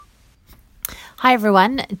Hi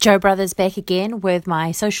everyone, Joe Brothers back again with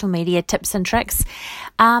my social media tips and tricks.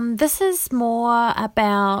 This is more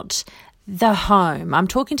about the home. I'm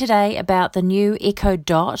talking today about the new Echo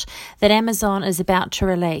Dot that Amazon is about to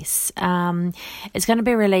release. It's going to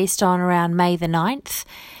be released on around May the 9th.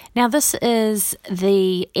 Now this is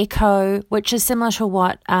the Echo, which is similar to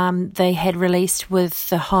what they had released with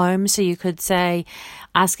the home. So you could say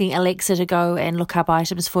asking Alexa to go and look up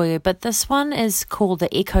items for you. But this one is called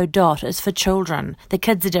the Echo Dot. It's for children, the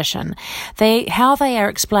kids edition. How they are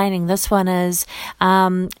explaining this one is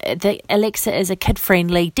the Alexa is a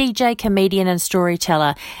kid-friendly DJ, comedian and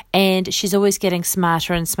storyteller, and she's always getting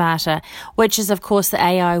smarter and smarter, which is of course the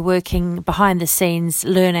AI working behind the scenes,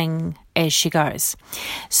 learning as she goes.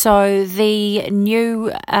 So the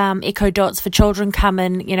new Echo Dots for children come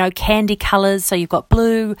in, candy colours. So you've got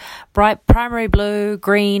blue, bright primary blue,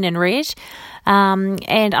 green and red.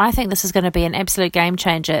 And I think this is going to be an absolute game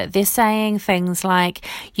changer. They're saying things like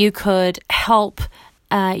you could help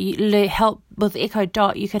with Echo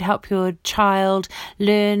Dot, you could help your child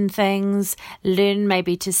learn things, learn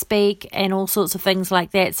maybe to speak and all sorts of things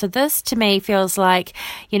like that. So this to me feels like,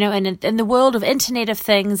 in the world of Internet of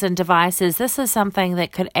Things and devices, this is something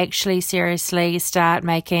that could actually seriously start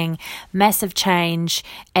making massive change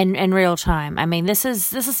in real time. I mean, this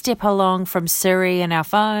is a step along from Siri and our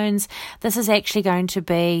phones. This is actually going to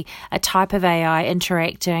be a type of AI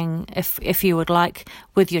interacting, if you would like,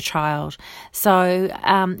 with your child. So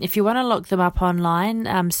if you want to look them up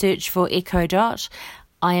online, search for Echo Dot.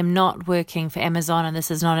 I am not working for Amazon and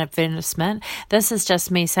this is not an advertisement. This is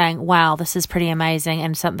just me saying, wow, this is pretty amazing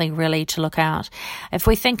and something really to look out. If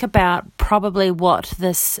we think about probably what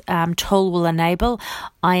this tool will enable,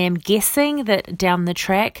 I am guessing that down the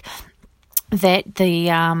track that the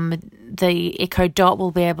Echo Dot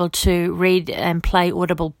will be able to read and play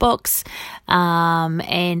audible books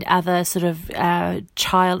and other sort of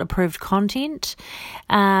child-approved content.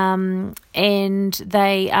 And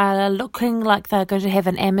they are looking like they're going to have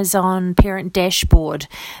an Amazon parent dashboard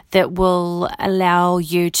that will allow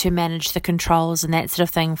you to manage the controls and that sort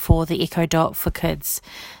of thing for the Echo Dot for kids.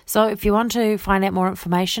 So if you want to find out more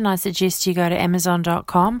information, I suggest you go to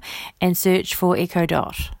Amazon.com and search for Echo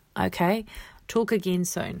Dot. Okay, talk again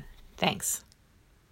soon. Thanks.